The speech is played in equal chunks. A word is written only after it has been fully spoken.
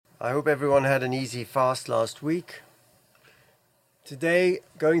I hope everyone had an easy fast last week. Today,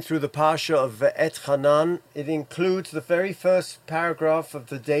 going through the Parsha of Ve'et Hanan, it includes the very first paragraph of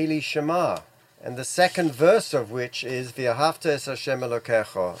the daily Shema, and the second verse of which is V'ahavta es Hashem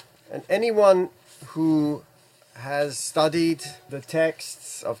Elokecha. And anyone who has studied the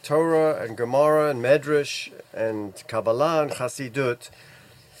texts of Torah and Gemara and Medrash and Kabbalah and Chassidut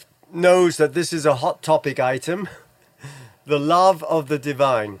knows that this is a hot topic item, the love of the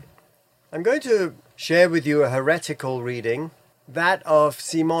divine. I'm going to share with you a heretical reading, that of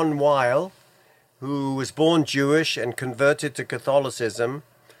Simone Weil, who was born Jewish and converted to Catholicism.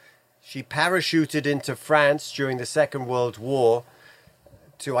 She parachuted into France during the Second World War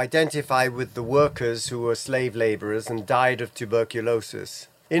to identify with the workers who were slave laborers and died of tuberculosis.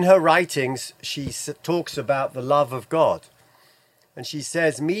 In her writings, she talks about the love of God. And she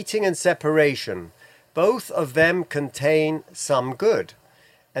says, meeting and separation, both of them contain some good.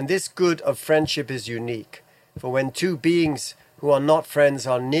 And this good of friendship is unique. For when two beings who are not friends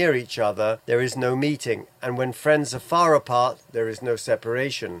are near each other, there is no meeting. And when friends are far apart, there is no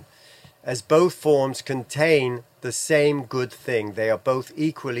separation. As both forms contain the same good thing, they are both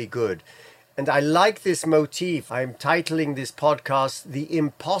equally good. And I like this motif. I'm titling this podcast, The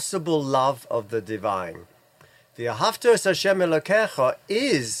Impossible Love of the Divine. V'ahavta es Hashem Elokecha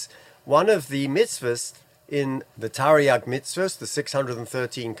is one of the mitzvahs in the Tariag mitzvahs, the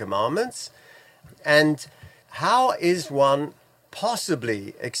 613 commandments. And how is one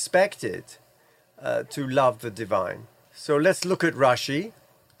possibly expected to love the divine? So let's look at Rashi,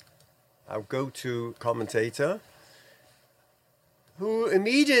 our go-to commentator, who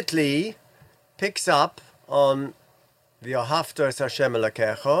immediately picks up on V'ahavta es Hashem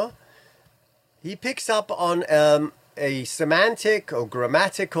Elokecha. He picks up on a semantic or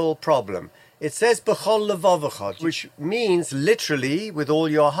grammatical problem. It says b'chol levavecha, which means literally with all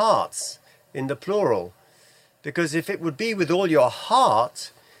your hearts in the plural. Because if it would be with all your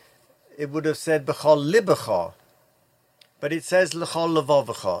heart, it would have said b'chol libecha. But it says l'chol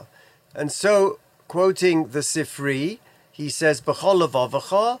levavecha. And so, quoting the Sifri, he says b'chol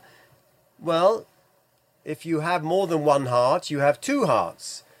levavecha, well, if you have more than one heart, you have two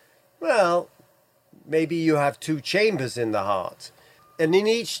hearts. Well, maybe you have two chambers in the heart. And in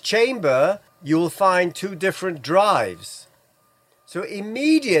each chamber, you'll find two different drives. So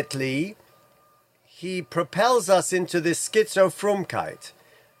immediately, he propels us into this schizophrumkeit.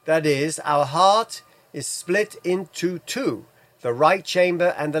 That is, our heart is split into two, the right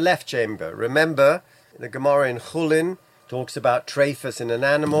chamber and the left chamber. Remember, the Gemara in Chulin talks about trephus in an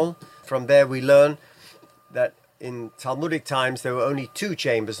animal. From there we learn that in Talmudic times there were only two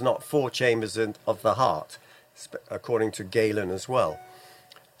chambers, not four chambers of the heart, according to Galen as well.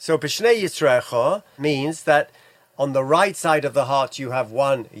 So B'shnei Yisrecha means that on the right side of the heart you have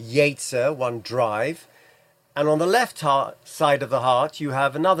one yetzer, one drive, and on the left side of the heart you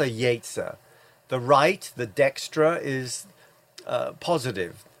have another yetzer. The right, the dextra, is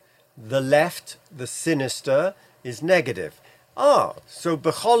positive. The left, the sinister, is negative. So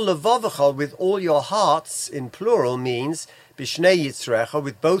b'chol levavecha, with all your hearts in plural, means b'shnei yitzrecha,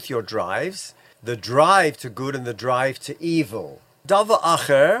 with both your drives, the drive to good and the drive to evil. Davar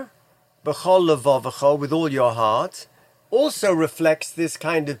acher, b'chol levavecha, with all your heart, also reflects this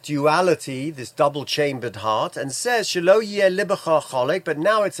kind of duality, this double-chambered heart, and says shelo yeh libecha cholek, but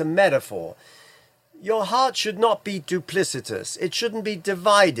now it's a metaphor. Your heart should not be duplicitous. It shouldn't be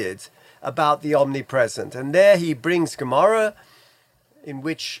divided about the omnipresent. And there he brings Gemara, in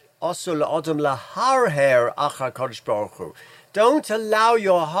which also la'odom laharher achar kodesh baruch hu. Don't allow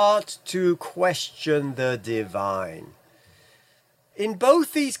your heart to question the divine. In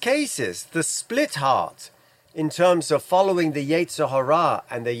both these cases, the split heart, in terms of following the Yetzer Hara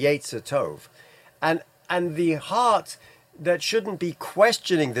and the Yetzer Tov, and the heart that shouldn't be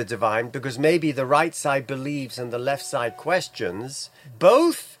questioning the divine because maybe the right side believes and the left side questions,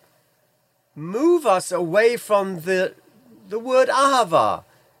 both move us away from the word ahava.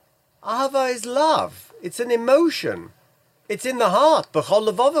 Ahava is love. It's an emotion. It's in the heart. B'chol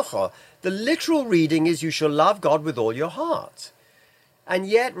levavecha. The literal reading is you shall love God with all your heart. And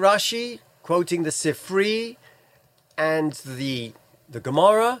yet Rashi, quoting the Sifri and the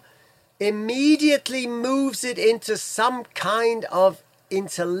Gemara, immediately moves it into some kind of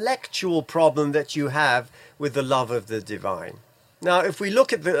intellectual problem that you have with the love of the divine. Now, if we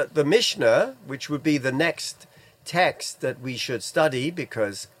look at the Mishnah, which would be the next text that we should study,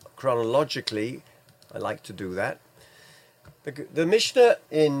 because chronologically I like to do that. The Mishnah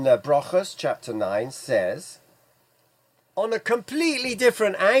in Brachos, chapter 9, says, on a completely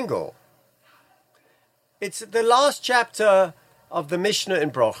different angle. It's the last chapter of the Mishnah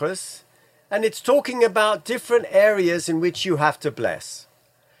in Brochus, and it's talking about different areas in which you have to bless.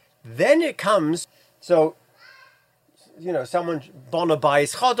 Then it comes, so, someone, Bona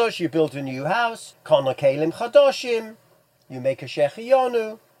Bayis Chodosh, you build a new house, Kona Kelim Chodoshim, you make a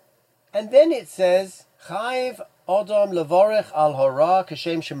Shechiyonu, and then it says, Chayv Odom Levorech Al Hora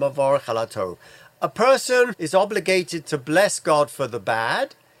Kashem Shemavorech Al Hatov. A person is obligated to bless God for the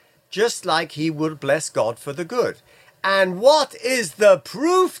bad, just like he would bless God for the good. And what is the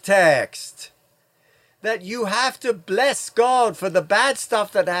proof text? That you have to bless God for the bad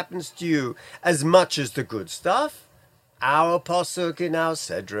stuff that happens to you as much as the good stuff. Our pasuk in our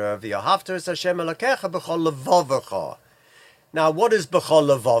Sedra, V'yahavta es Hashem Elokecha b'chol levovecha. Now, what is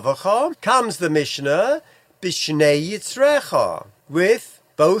b'chol levovecha? Comes the Mishnah, b'shnei yitzrecha, with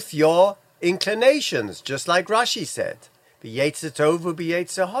both your inclinations, just like Rashi said, b'yetzer tov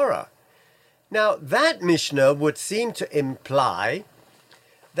u'b'yetzer hara. Now, that Mishnah would seem to imply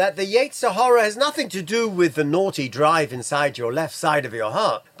that the Yetzer Hara has nothing to do with the naughty drive inside your left side of your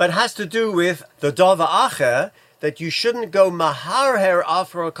heart, but has to do with the Dova Acher, that you shouldn't go maharher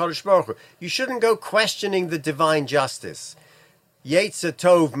after HaKadosh Baruch Hu. You shouldn't go questioning the divine justice. Yetzer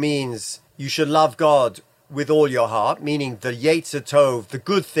Tov means you should love God with all your heart, meaning the Yetzer Tov, the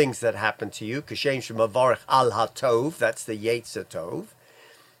good things that happen to you, Kashem Shemavorech Al HaTov, that's the Yetzer Tov.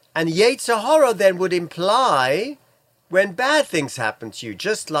 And Yetzer Hara then would imply when bad things happen to you,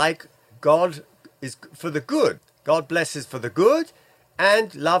 just like God is for the good. God blesses for the good,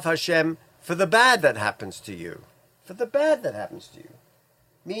 and love Hashem for the bad that happens to you. For the bad that happens to you.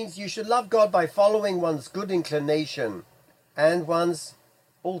 Means you should love God by following one's good inclination and one's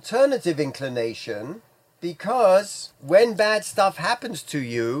alternative inclination, because when bad stuff happens to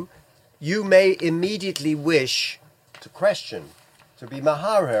you, you may immediately wish to question, to be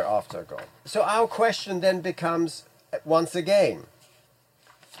maharher after God. So our question then becomes, once again,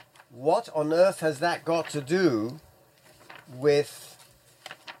 what on earth has that got to do with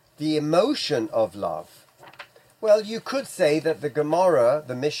the emotion of love? Well, you could say that the Gemara,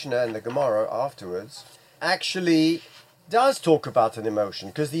 the Mishnah and the Gemara afterwards, actually does talk about an emotion,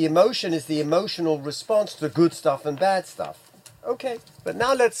 because the emotion is the emotional response to good stuff and bad stuff. Okay, but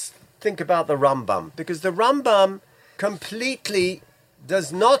now let's think about the Rambam, because the Rambam completely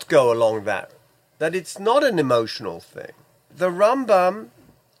does not go along that it's not an emotional thing. The Rambam,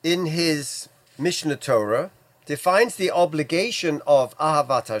 in his Mishnah Torah, defines the obligation of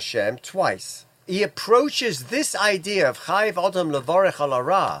Ahavat Hashem twice. He approaches this idea of Chayv Odom Levorech Al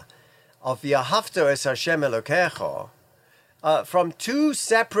Hara, of V'yahavta es Hashem Elokecha, from two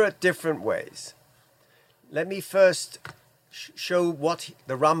separate different ways. Let me first show what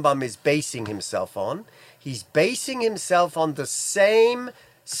the Rambam is basing himself on. He's basing himself on the same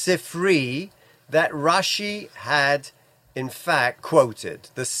Sifri that Rashi had, in fact, quoted.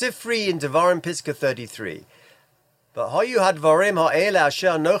 The Sifri in Devarim Piska 33. V'hoyu hadvarim ha'ele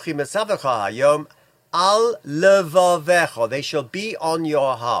asher nochi metzavecha hayom al levavecha. They shall be on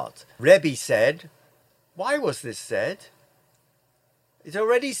your heart. Rebbe said, why was this said? It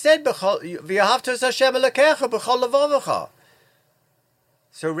already said, V'yahavta es Hashem Elokecha b'chol levavecha.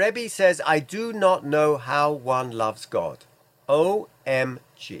 So Rebbe says, I do not know how one loves God.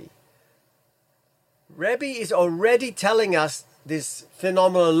 OMG. Rebbe is already telling us this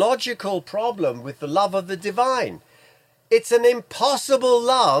phenomenological problem with the love of the divine. It's an impossible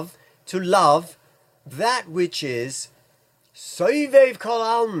love to love that which is soivev kol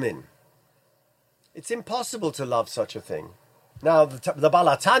almin. It's impossible to love such a thing. Now, the Baal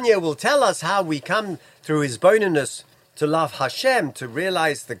HaTanya will tell us how we come through his bonus to love Hashem, to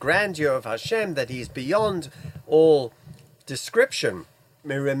realize the grandeur of Hashem, that he's beyond all description.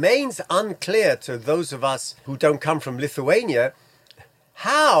 It remains unclear to those of us who don't come from Lithuania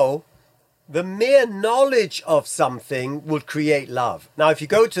how the mere knowledge of something would create love. Now, if you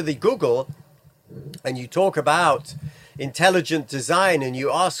go to the Google and you talk about intelligent design and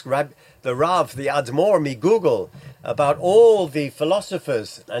you ask the Rav, the Admor mi Google, about all the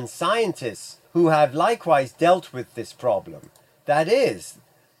philosophers and scientists who have likewise dealt with this problem, that is,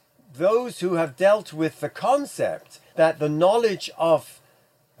 those who have dealt with the concept that the knowledge of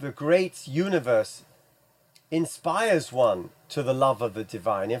the great universe inspires one to the love of the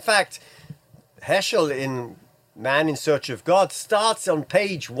divine. In fact, Heschel in Man in Search of God starts on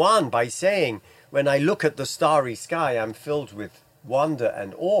page 1 by saying, when I look at the starry sky, I'm filled with wonder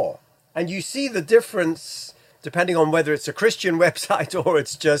and awe. And you see the difference, depending on whether it's a Christian website or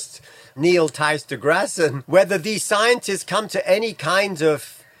it's just Neil Tice deGrasse, whether these scientists come to any kind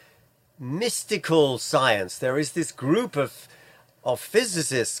of mystical science. There is this group of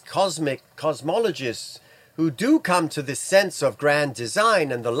physicists, cosmologists, who do come to this sense of grand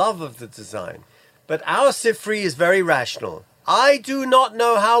design and the love of the design. But our Sifri is very rational. I do not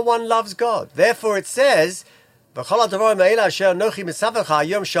know how one loves God. Therefore it says, shall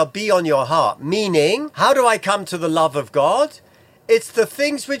be on your heart. Meaning, how do I come to the love of God? It's the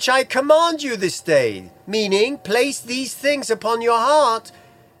things which I command you this day. Meaning, place these things upon your heart.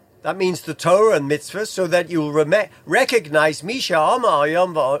 That means the Torah and mitzvahs, so that you'll recognize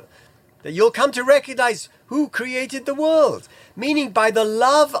that you'll come to recognize who created the world. Meaning, by the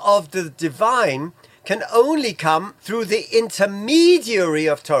love of the divine can only come through the intermediary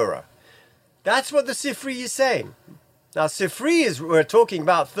of Torah. That's what the Sifri is saying. Now, Sifri we're talking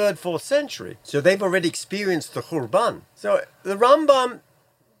about 3rd, 4th century. So they've already experienced the Khurban. So the Rambam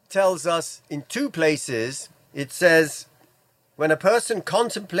tells us in 2 places, it says, when a person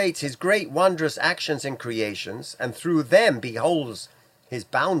contemplates his great wondrous actions and creations, and through them beholds his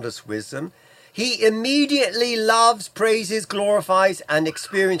boundless wisdom, he immediately loves, praises, glorifies, and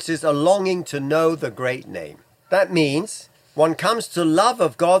experiences a longing to know the great name. That means one comes to love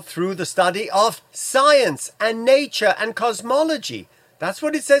of God through the study of science and nature and cosmology. That's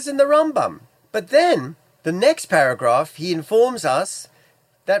what it says in the Rambam. But then, the next paragraph, he informs us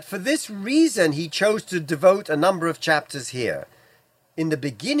that for this reason he chose to devote a number of chapters here. In the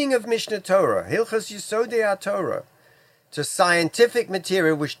beginning of Mishnah Torah, Hilchos Yesodei HaTorah, to scientific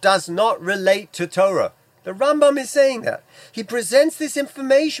material which does not relate to Torah. The Rambam is saying that. He presents this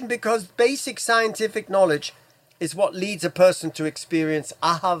information because basic scientific knowledge is what leads a person to experience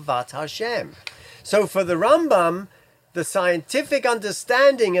Ahavat Hashem. So for the Rambam, the scientific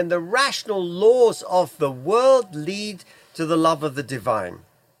understanding and the rational laws of the world lead to the love of the divine.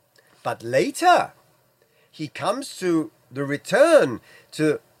 But later, he comes to the return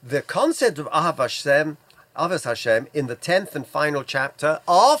to the concept of Ahavas Hashem in the 10th and final chapter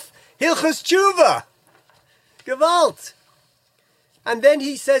of Hilchos Tshuva. Gewalt. And then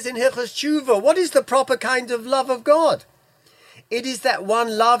he says in Hilchos Tshuva, what is the proper kind of love of God? It is that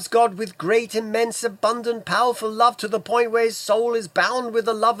one loves God with great, immense, abundant, powerful love to the point where his soul is bound with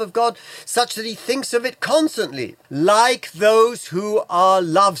the love of God, such that he thinks of it constantly, like those who are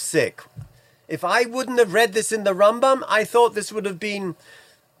lovesick. If I wouldn't have read this in the Rambam, I thought this would have been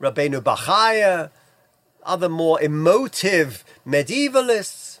Rabbeinu Bachaya, other more emotive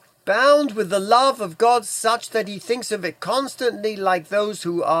medievalists, bound with the love of God such that he thinks of it constantly like those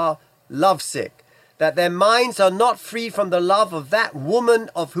who are lovesick, that their minds are not free from the love of that woman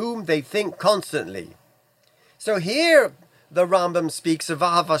of whom they think constantly. So here the Rambam speaks of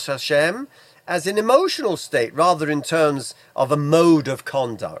Ahavas Hashem as an emotional state rather in terms of a mode of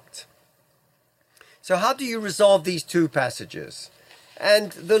conduct. So how do you resolve these 2 passages?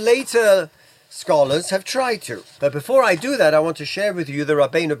 And the later scholars have tried to. But before I do that, I want to share with you the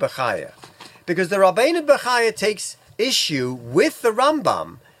Rabbeinu Bechaya. Because the Rabbeinu Bechaya takes issue with the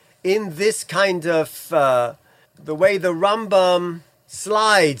Rambam in this kind of, the way the Rambam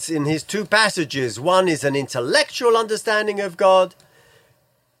slides in his 2 passages. One is an intellectual understanding of God,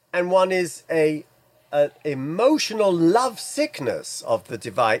 and one is a emotional love sickness of the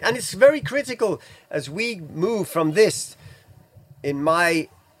divine. And it's very critical as we move from this in my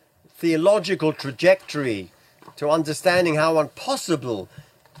theological trajectory to understanding how one possible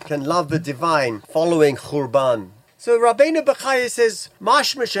can love the divine following Khurban. So Rabbeinu Bechaya says,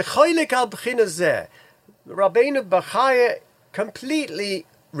 Mashma shechoylek al b'china zeh. Rabbeinu Bechaya completely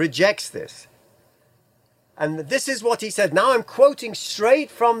rejects this. And this is what he said. Now I'm quoting straight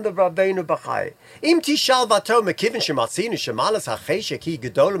from the Rabbeinu Bechaya. Im tishal vato mekivin shematzinu shemalas hacheshek hi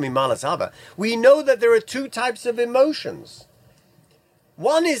gedol mimalas hava. We know that there are 2 types of emotions.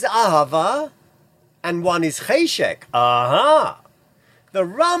 One is ahava, and one is cheshek. Aha! The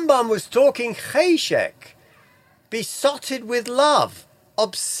Rambam was talking cheshek, besotted with love,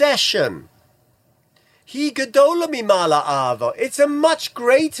 obsession. Hi gedola mimala ahava. It's a much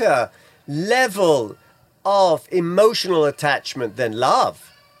greater level of emotional attachment than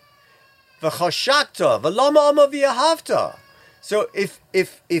love. V'choshakta, v'lama ama v'yahavta. So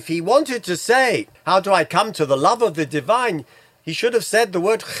if he wanted to say, how do I come to the love of the divine, he should have said the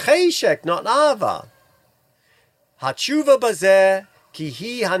word cheshek, not ahava. Hatshuva bazeh ki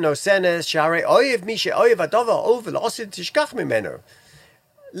hi hanosenes sharei oyev mi she'oyev adova ovel osid tishkach mimenu.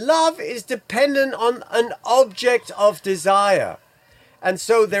 Love is dependent on an object of desire. And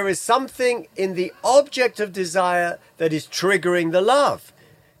so there is something in the object of desire that is triggering the love.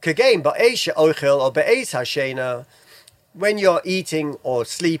 Kagain ba'esh oichel or ba'es hashena, when you're eating or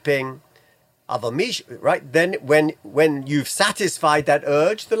sleeping, right? Then when you've satisfied that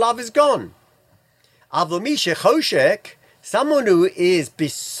urge, the love is gone. Avomisha choshek, someone who is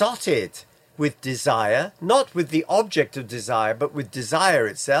besotted with desire, not with the object of desire, but with desire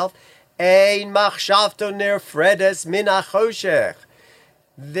itself. Ein machshavto nefredes min hachoshech.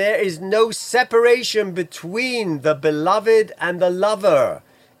 There is no separation between the beloved and the lover.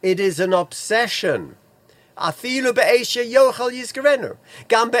 It is an obsession. Afilu be'esh yochel yizkerenu,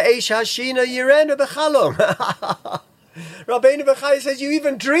 gam be'esh hashina yirenu b'chalom. Rabbeinu Bechai says you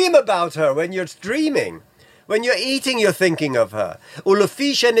even dream about her when you're dreaming. When you're eating, you're thinking of her.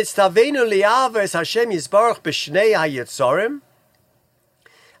 Ulefi shenitztavenu li'ava es Hashem yizbarach b'shnei hayitzorim.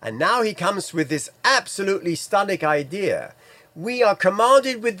 And now he comes with this absolutely stunning idea. We are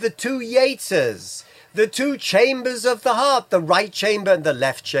commanded with the two Yetzes, the two chambers of the heart, the right chamber and the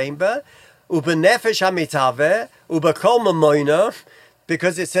left chamber. Ubenefesh hamitaveh, ubekol mamoina,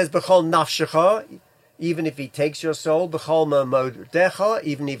 because it says bechol nafshecha, even if he takes your soul, bechol mamodecha,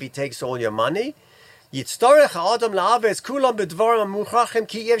 even if he takes all your money. Yitztorech ha'adam la'aves kulam bedvarim amuchrachim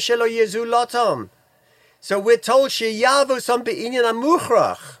ki yev shelo yezu lotam. So we're told sheyavu sam be'inyan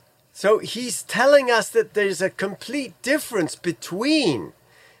amuchrach. So he's telling us that there's a complete difference between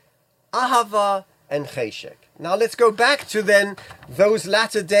ahava and cheshek. Now let's go back to then those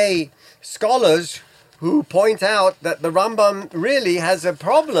latter-day scholars who point out that the Rambam really has a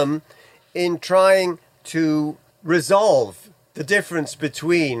problem in trying to resolve the difference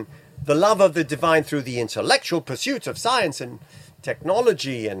between the love of the divine through the intellectual pursuit of science and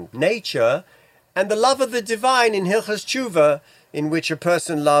technology and nature, and the love of the divine in Hilchas Tshuva, in which a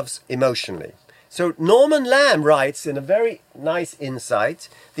person loves emotionally. So Norman Lamb writes in a very nice insight,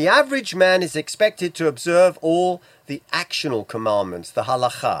 the average man is expected to observe all the actional commandments, the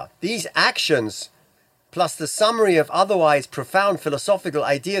halacha. These actions, plus the summary of otherwise profound philosophical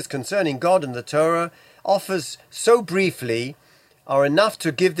ideas concerning God and the Torah, offers so briefly, are enough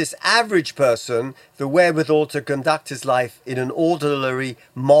to give this average person the wherewithal to conduct his life in an orderly,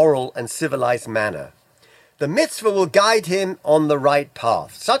 moral, and civilized manner. The mitzvah will guide him on the right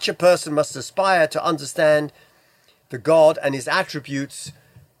path. Such a person must aspire to understand the God and his attributes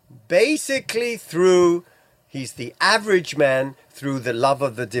basically through, he's the average man, through the love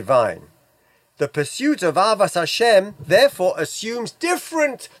of the divine. The pursuit of Avas Hashem therefore assumes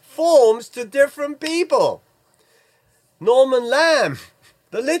different forms to different people. Norman Lamb,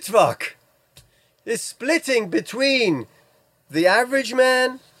 the Litvak, is splitting between the average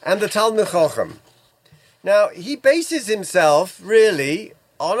man and the Talmid Chacham. Now, he bases himself really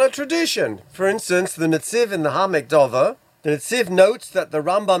on a tradition. For instance, the Netziv in the Hamek Dover, the Netziv notes that the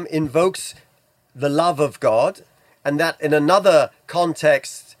Rambam invokes the love of God, and that in another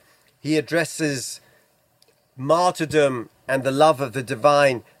context he addresses martyrdom and the love of the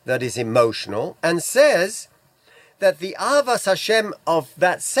divine that is emotional, and says that the Avas Hashem of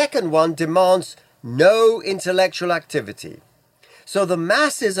that second one demands no intellectual activity. So the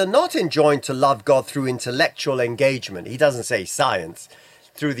masses are not enjoined to love God through intellectual engagement. He doesn't say science,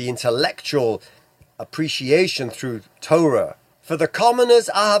 through the intellectual appreciation through Torah. For the commoners,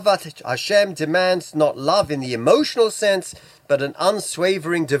 Ahavat Hashem demands not love in the emotional sense, but an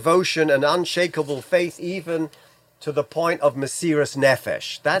unswavering devotion and unshakable faith, even to the point of Mesiras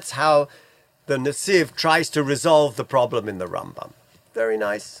Nefesh. That's how the Netziv tries to resolve the problem in the Rambam. Very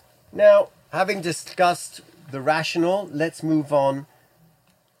nice. Now, having discussed the rational, let's move on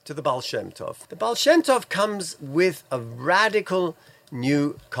to the Baal Shem Tov. The Baal Shem Tov comes with a radical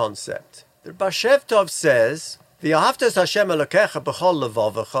new concept. The Baal Shem Tov says, V'ahavtas Hashem Elokecha b'chol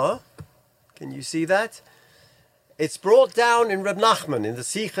levavecha. Can you see that? It's brought down in Reb Nachman, in the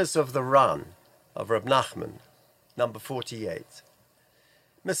Sichos of the Ran of Reb Nachman, number 48.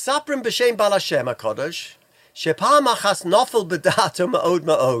 Mesaprim b'shem Baal Hashem HaKadosh, shepam achas nofel b'dato ma'od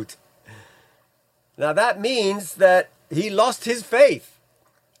ma'od. Now that means that he lost his faith.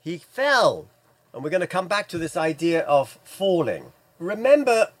 He fell. And we're going to come back to this idea of falling.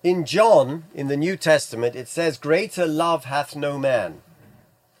 Remember in John, in the New Testament, it says, greater love hath no man.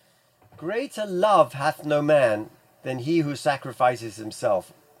 Greater love hath no man than he who sacrifices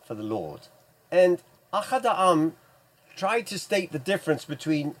himself for the Lord. And Achad Ha'am tried to state the difference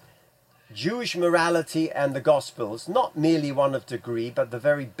between Jewish morality and the Gospels, not merely one of degree, but the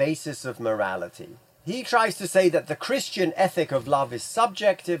very basis of morality. He tries to say that the Christian ethic of love is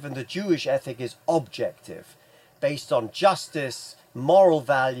subjective and the Jewish ethic is objective, based on justice, moral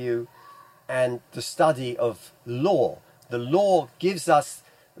value, and the study of law. The law gives us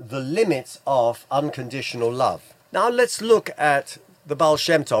the limits of unconditional love. Now let's look at the Baal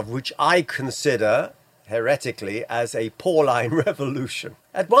Shem Tov, which I consider heretically as a Pauline revolution.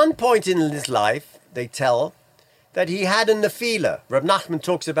 At one point in his life, they tell that he had a nefila. Reb Nachman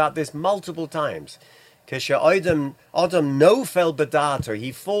talks about this multiple times. Adam nofel bedato,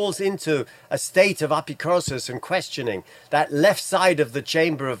 he falls into a state of apikoros and questioning, that left side of the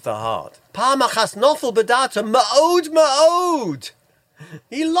chamber of the heart. Pamachas nofel bedato ma'od.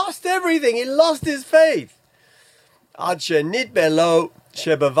 He lost everything. He lost his faith. Ad shenitbe lo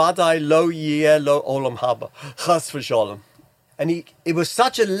shebevadai lo yeh lo olam haba. Chas v'sholom. And it was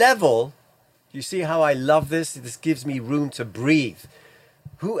such a level. You see how I love this? This gives me room to breathe.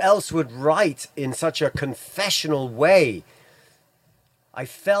 Who else would write in such a confessional way? I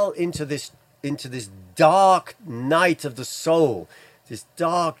fell into this dark night of the soul, this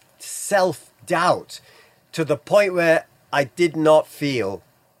dark self-doubt, to the point where I did not feel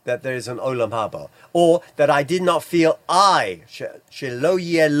that there is an olam haba, or that I did not feel shelo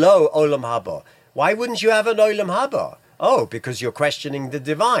yeh lo olam haba. Why wouldn't you have an olam haba? Oh, because you're questioning the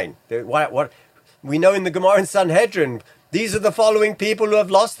divine. What we know in the Gemara in Sanhedrin, these are the following people who have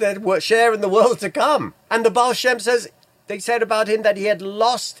lost their share in the world to come. And the Baal Shem says, they said about him that he had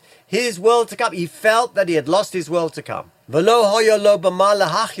lost his world to come. He felt that he had lost his world to come. And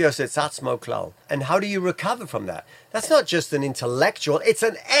how do you recover from that? That's not just an intellectual, it's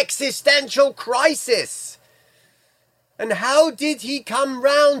an existential crisis. And how did he come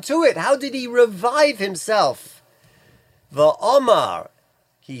round to it? How did he revive himself? V'omar,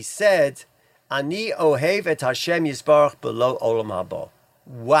 he said, Ani ohev et Hashem yisbarach below olam haba.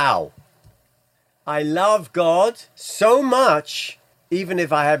 Wow. I love God so much, even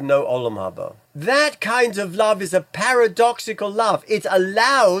if I have no olam haba. That kind of love is a paradoxical love. It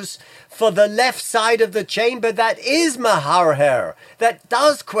allows for the left side of the chamber that is maharher, that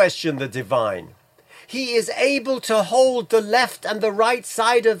does question the divine. He is able to hold the left and the right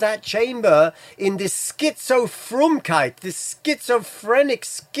side of that chamber in this schizophrumkeit, this schizophrenic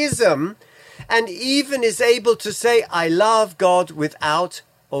schism, and even is able to say, I love God without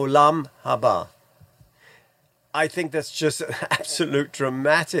olam haba. I think that's just an absolute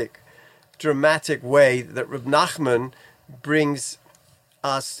dramatic way that Reb Nachman brings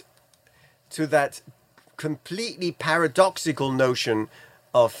us to that completely paradoxical notion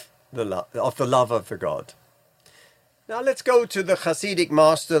of the love of the God. Now let's go to the Hasidic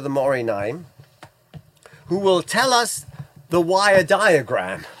master, the Moreh Neim, who will tell us the wire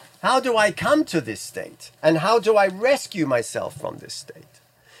diagram. How do I come to this state? And how do I rescue myself from this state?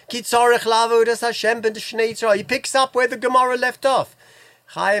 He picks up where the Gemara left off.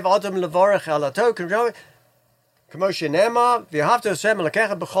 Chayev Adam levorech alato. K'moshe Ne'emar, v'ahavta Hashem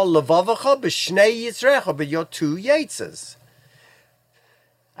Elokecha b'chol levavecha b'shnei yitzrecha, but your two yitzes.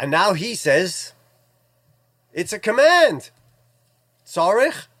 And now he says, it's a command.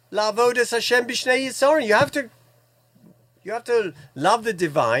 Tzorich la'avodas Hashem b'shnei yitzrecha. You have to love the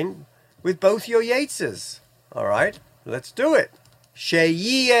divine with both your yitzes. All right, let's do it.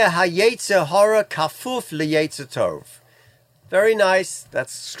 Sheyiyeh hayetzer hara kafuf leyetzer tov. Very nice.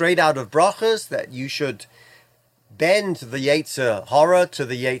 That's straight out of brachas, that you should bend the yetzer hara to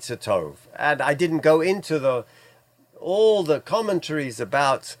the yetzer tov. And I didn't go into all the commentaries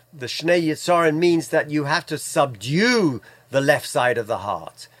about the Shnei Yitzaron means that you have to subdue the left side of the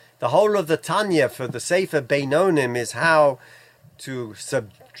heart. The whole of the Tanya for the Sefer Beinonim is how to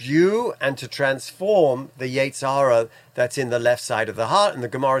subdue and to transform the Yetzer Hara that's in the left side of the heart. And the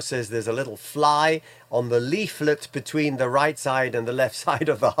Gemara says there's a little fly on the leaflet between the right side and the left side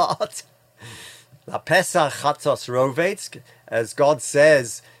of the heart. La Pesach Chatzos Rovetz, as God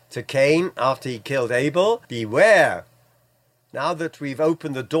says to Cain after he killed Abel, beware. Now that we've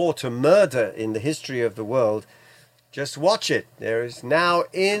opened the door to murder in the history of the world, just watch it. There is now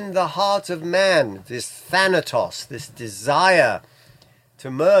in the heart of man this thanatos, this desire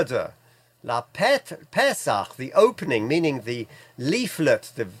to murder. La Pesach, the opening, meaning the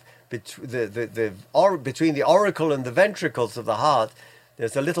leaflet, between the auricle and the ventricles of the heart,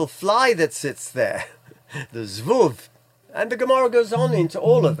 there's a little fly that sits there, the zvuv. And the Gemara goes on into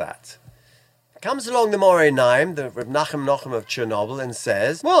all of that. Comes along the Moreh Neim, the Reb Nachum Nochem of Chernobyl, and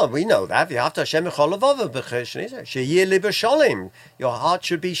says, well, we know that. Your heart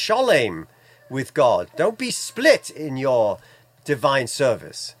should be sholem with God. Don't be split in your divine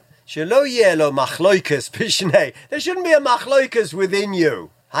service. There shouldn't be a machloikas within you.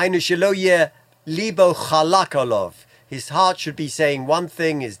 His heart should be saying one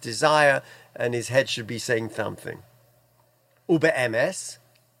thing, his desire, and his head should be saying something. Ube emes.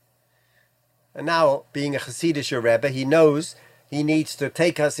 And now, being a Hasidic Rebbe, he knows he needs to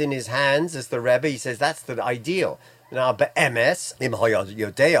take us in his hands as the Rebbe. He says that's the ideal. Now, be'emes, im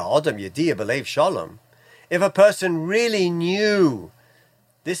hoyodea adam yediyah b'leiv shalom. If a person really knew,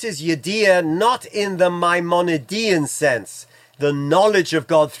 this is yediyah not in the Maimonidean sense, the knowledge of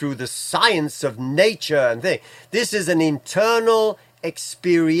God through the science of nature and thing. This is an internal,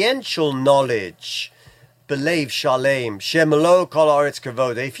 experiential knowledge. Belev shalem, shemelo kol haaretz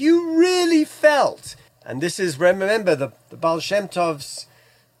kavoda. If you really felt, and this is, remember, the Baal Shem Tov's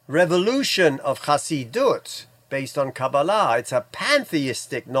revolution of Chassidut, based on Kabbalah. It's a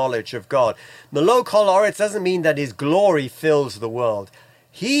pantheistic knowledge of God. Melo kol haaretz doesn't mean that his glory fills the world.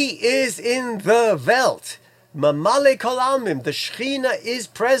 He is in the Welt. Mamale kol almim. The Shechina is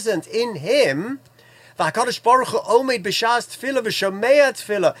present in him. VaHakadosh Baruch Hu omed b'shas tefillah v'shomea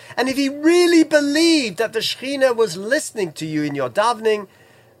tefillah. And if he really believed that the Shechina was listening to you in your davening,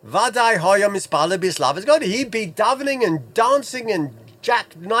 Vadai hoya mispale b'slav God. He'd be davening and dancing and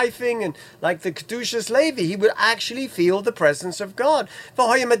jackknifing, and like the Kedushas Levi, he would actually feel the presence of God.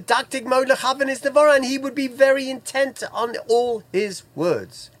 And he would be very intent on all his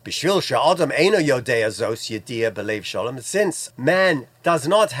words. Since man does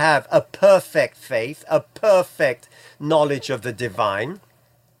not have a perfect faith, a perfect knowledge of the divine,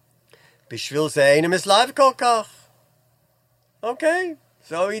 okay,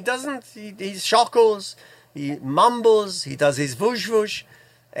 so he doesn't, he shockles, he mumbles, he does his vush-vush.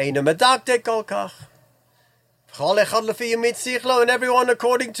 Eino medaktek kol kach. Chol echad lefi yimit sichlo, and everyone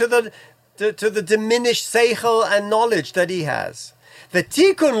according to the diminished seichel and knowledge that he has. The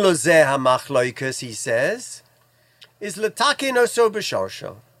tikun lozeh hamachloikus, he says, is letakin oso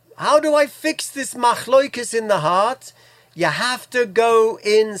b'shorsho. How do I fix this machloikus in the heart? You have to go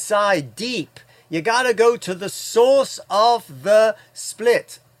inside, deep. You got to go to the source of the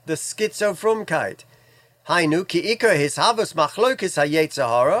split, the schizophrumkeit. Hainu ki ikar his havos machlokes hayetzer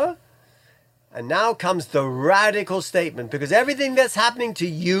hara. And now comes the radical statement, because everything that's happening to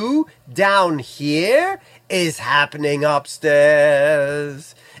you down here is happening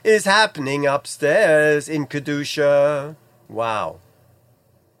upstairs. Is happening upstairs in Kedusha. Wow.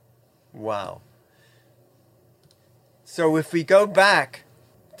 Wow. So if we go back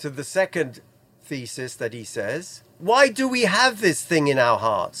to the second thesis that he says, why do we have this thing in our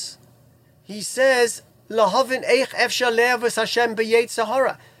hearts? He says, Lahavin eich efshar le'avos Hashem b'yetzer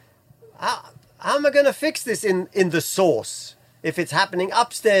hara. How am I going to fix this in the source? If it's happening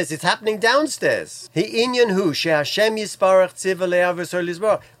upstairs, it's happening downstairs. We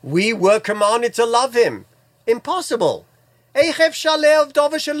were commanded to love him. Impossible. How can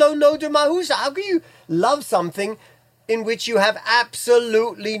you love something in which you have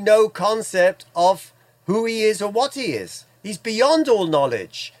absolutely no concept of who he is or what he is? He's beyond all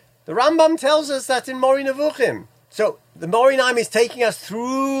knowledge. The Rambam tells us that in Mori Nevuchim. So the Mori Naim is taking us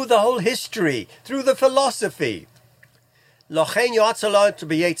through the whole history, through the philosophy. Now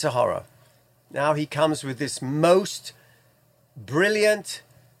he comes with this most brilliant,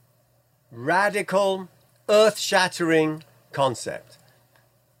 radical, earth-shattering concept.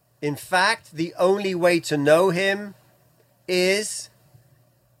 In fact, the only way to know him is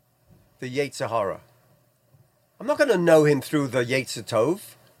the Yetzer Hara. I'm not going to know him through the Yetzer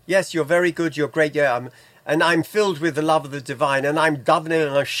Tov. Yes, you're very good, you're great, yeah, and I'm filled with the love of the divine, and I'm davening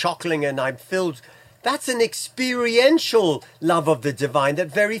and I'm shockling and I'm filled. That's an experiential love of the divine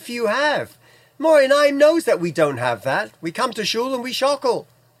that very few have. Mori Naim knows that we don't have that. We come to shul and we shockle.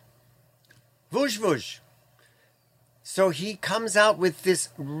 Vush vush. So he comes out with this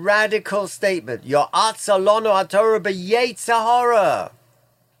radical statement. Yo'atzalono haTorah b'Yetzer Hara.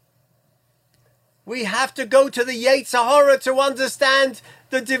 We have to go to the Yetzer Hara to understand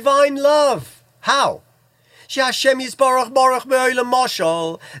the divine love. How? The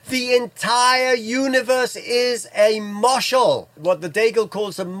entire universe is a moshel, what the Degel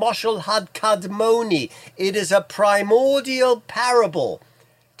calls a moshel had kadmoni. It is a primordial parable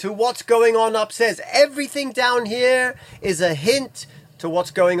to what's going on upstairs. Everything down here is a hint to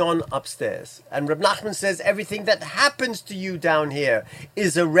what's going on upstairs. And Reb Nachman says everything that happens to you down here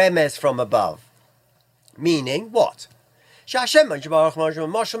is a remes from above. Meaning what? So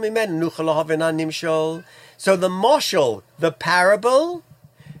the moshel, the parable,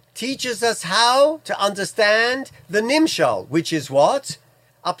 teaches us how to understand the nimshal, which is what?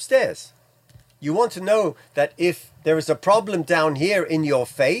 Upstairs. You want to know that if there is a problem down here in your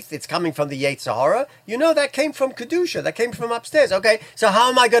faith, it's coming from the Yetzer Hara, you know that came from Kedusha, that came from upstairs. Okay, so how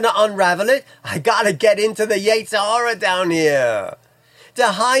am I going to unravel it? I got to get into the Yetzer Hara down here.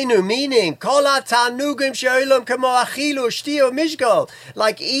 Dahainu, meaning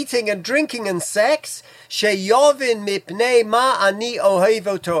like eating and drinking and sex. I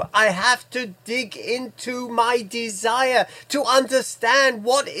have to dig into my desire to understand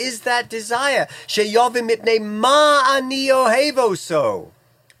what is that desire.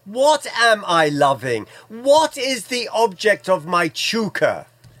 What am I loving? What is the object of my chukka?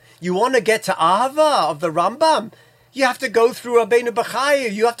 You want to get to Ahava of the Rambam? You have to go through Rabbeinu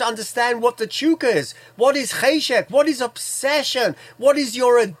Bechaya. You have to understand what the chukka is. What is cheshek? What is obsession? What is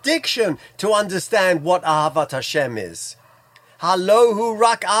your addiction to understand what Ahavat Hashem is? Halohu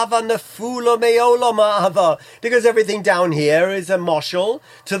rak ava nefula me'olam ahava. Because everything down here is a moshel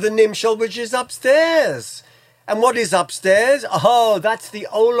to the nimshal which is upstairs. And what is upstairs? Oh, that's the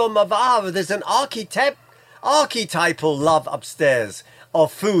olam of ahava. There's an archetypal love upstairs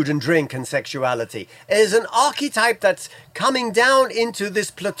of food and drink and sexuality. It is an archetype that's coming down into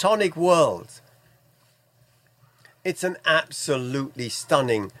this platonic world. It's an absolutely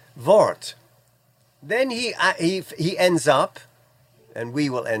stunning vort. Then he ends up, and we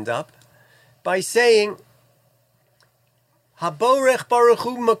will end up, by saying, Haborech Baruch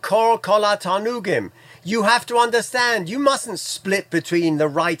Hu Makor Kol HaTanugim. You have to understand, you mustn't split between the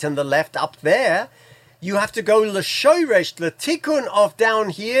right and the left up there. You have to go l'shoresh, the tikkun of down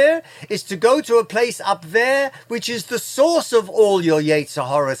here is to go to a place up there, which is the source of all your Yetzer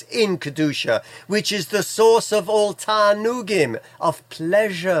Haras in Kedusha, which is the source of all Tanugim, of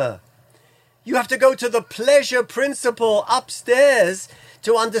pleasure. You have to go to the pleasure principle upstairs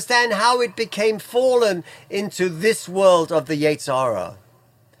to understand how it became fallen into this world of the Yetzer Hara.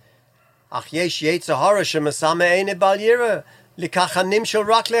 Ach yesh Yetzer Hara shemasame eine bal yira, likach hanimshel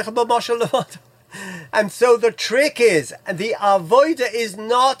rak lech b'mashal levat. And so the trick is, and the avoida is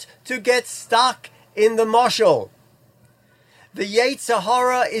not to get stuck in the moshel. The Yetzer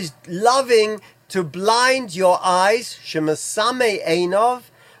Hara is loving to blind your eyes, shemasame einov,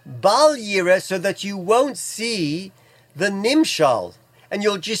 bal yira, so that you won't see the nimshal, and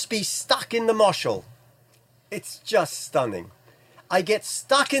you'll just be stuck in the moshel. It's just stunning. I get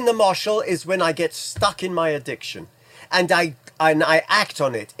stuck in the moshel is when I get stuck in my addiction. And I act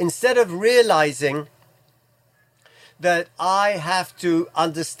on it instead of realizing that I have to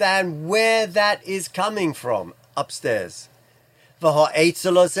understand where that is coming from upstairs.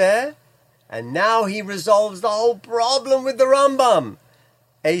 And now he resolves the whole problem with the Rambam.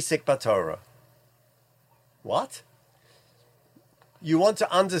 Asik Batorah. What? You want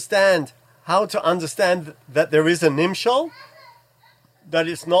to understand how to understand that there is a nimshal? That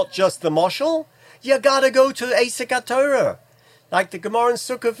it's not just the moshel? You gotta go to Asik HaTorah. Like the Gemara in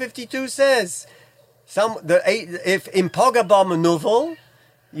Sukkah 52 says, if in Pogabam Nuvel,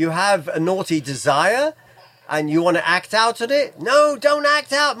 you have a naughty desire, and you want to act out on it, no, don't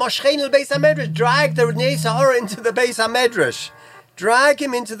act out. Moshchein al-Beis HaMedrash. Drag the Yetzer Hara into the Beis HaMedrash. Drag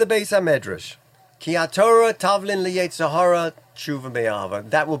him into the Beis HaMedrash. Ki HaTorah tavlin li-Yetzer Hara tshuva me'ahava.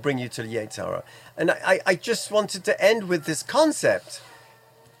 That will bring you to the Yetzer Hara. And I just wanted to end with this concept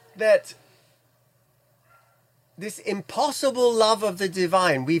that this impossible love of the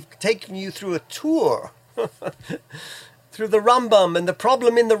divine, we've taken you through a tour through the Rambam, and the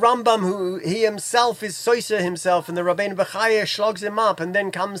problem in the Rambam, who he himself is Soiser himself, and the Rabbeinu Bechaya shlogs him up, and then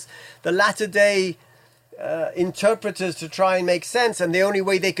comes the latter day interpreters to try and make sense, and the only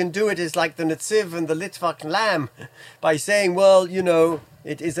way they can do it is like the Netziv and the Litvak Lamb, by saying, well, you know,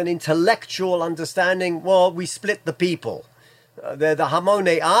 it is an intellectual understanding. Well, we split the people. The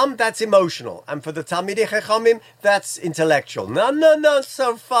Hamonei Am, that's emotional. And for the Talmidei Chachamim, that's intellectual. No,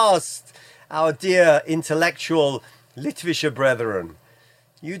 so fast, our dear intellectual Litvische brethren.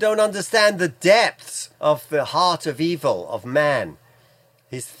 You don't understand the depths of the heart of evil, of man.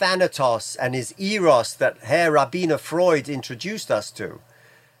 His thanatos and his eros that Herr Rabbiner Freud introduced us to.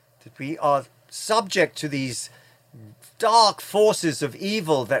 That we are subject to these dark forces of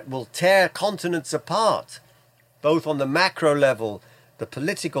evil that will tear continents apart, both on the macro level, the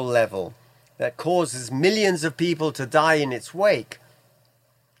political level, that causes millions of people to die in its wake.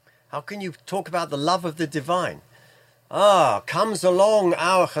 How can you talk about the love of the divine? Comes along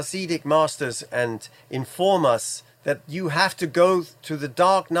our Hasidic masters and inform us that you have to go to the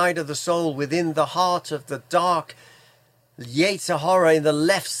dark night of the soul within the heart of the dark Yetzer Hara, in the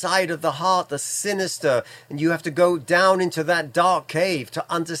left side of the heart, the sinister, and you have to go down into that dark cave to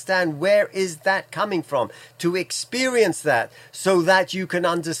understand where is that coming from, to experience that, so that you can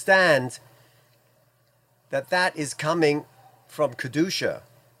understand that that is coming from Kedusha,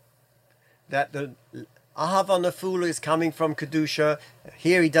 that the Ahava Nefula is coming from Kedusha.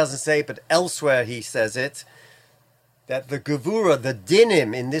 Here he doesn't say it, but elsewhere he says it, that the Gevura, the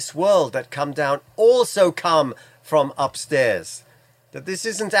Dinim in this world that come down, also come from upstairs. That this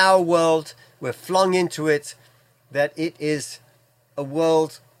isn't our world, we're flung into it, that it is a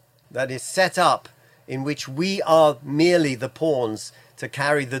world that is set up in which we are merely the pawns to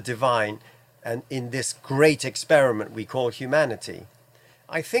carry the divine, and in this great experiment we call humanity.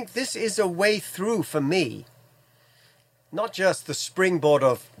 I think this is a way through for me. Not just the springboard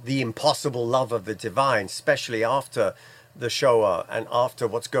of the impossible love of the divine, especially after the Shoah and after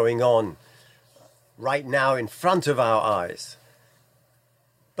what's going on right now in front of our eyes.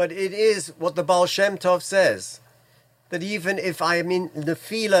 But it is what the Baal Shem Tov says, that even if I am in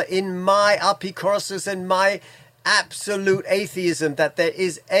Nefila, in my apikorsis and my absolute atheism, that there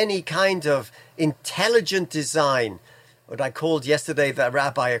is any kind of intelligent design, what I called yesterday, the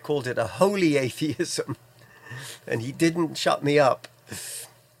rabbi, I called it a holy atheism, and he didn't shut me up,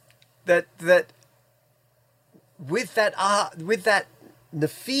 that with that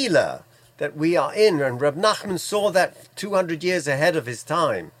Nefila that we are in, and Reb Nachman saw that 200 years ahead of his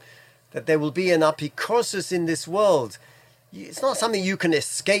time, that there will be an apikorsis in this world. It's not something you can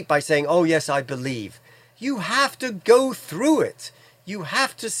escape by saying, oh yes, I believe. You have to go through it. You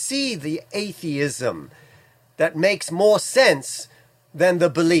have to see the atheism that makes more sense than the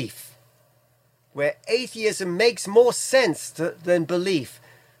belief. Where atheism makes more sense than belief.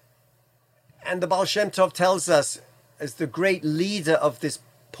 And the Baal Shem Tov tells us, as the great leader of this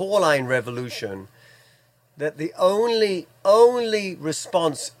Pauline revolution, that the only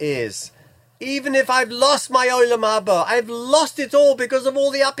response is, even if I've lost my Olam Haba, I've lost it all because of all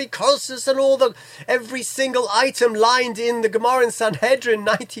the apikosis and every single item lined in the Gemara in Sanhedrin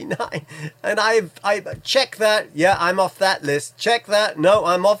 99, and I check that, yeah, I'm off that list. Check that, no,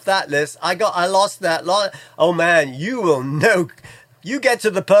 I'm off that list. I lost that. Oh man, you will know. You get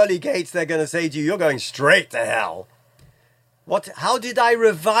to the pearly gates, they're going to say to you, you're going straight to hell. How did I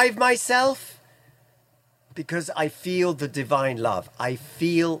revive myself? Because I feel the divine love. I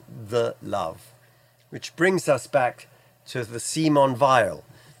feel the love. Which brings us back to the Simon Weil.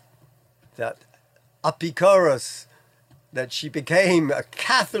 That Apikoros, that she became a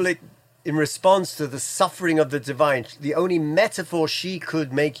Catholic in response to the suffering of the divine. The only metaphor she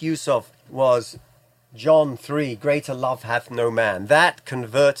could make use of was John 3, greater love hath no man. That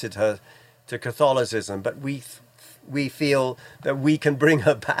converted her to Catholicism. But we feel that we can bring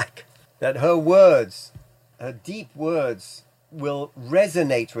her back. That her words, her deep words, will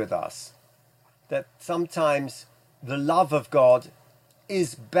resonate with us. That sometimes the love of God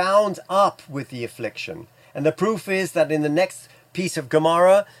is bound up with the affliction. And the proof is that in the next piece of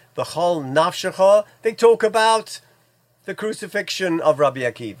Gemara, the Chol Nafshecha, they talk about the crucifixion of Rabbi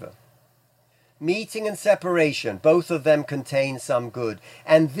Akiva. Meeting and separation, both of them contain some good.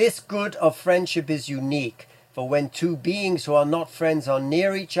 And this good of friendship is unique. For when two beings who are not friends are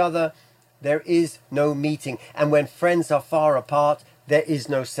near each other, there is no meeting. And when friends are far apart, there is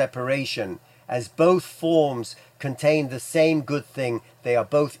no separation. As both forms contain the same good thing, they are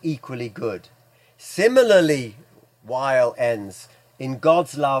both equally good. Similarly, Weil ends, in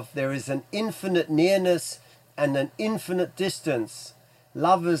God's love there is an infinite nearness and an infinite distance.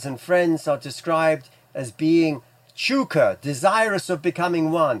 Lovers and friends are described as being chuka, desirous of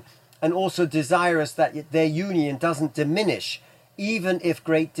becoming one, and also desirous that their union doesn't diminish, even if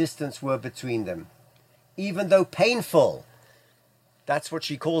great distance were between them. Even though painful, that's what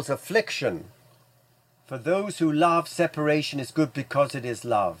she calls affliction. For those who love, separation is good because it is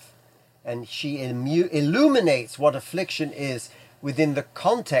love. And she illuminates what affliction is within the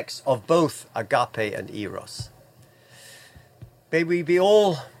context of both agape and eros. May we be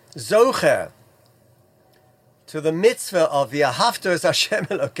all zocher to the mitzvah of V'ahavta es Hashem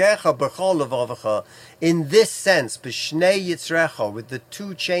Elokecha b'chol levavecha, in this sense, b'shnei yitzrecha, with the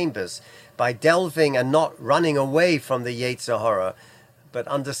two chambers, by delving and not running away from the Yetzer Hara, but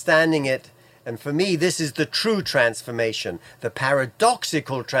understanding it. And for me, this is the true transformation, the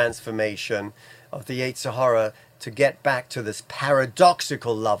paradoxical transformation of the Yetzer Hara, to get back to this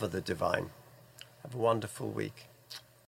paradoxical love of the divine. Have a wonderful week.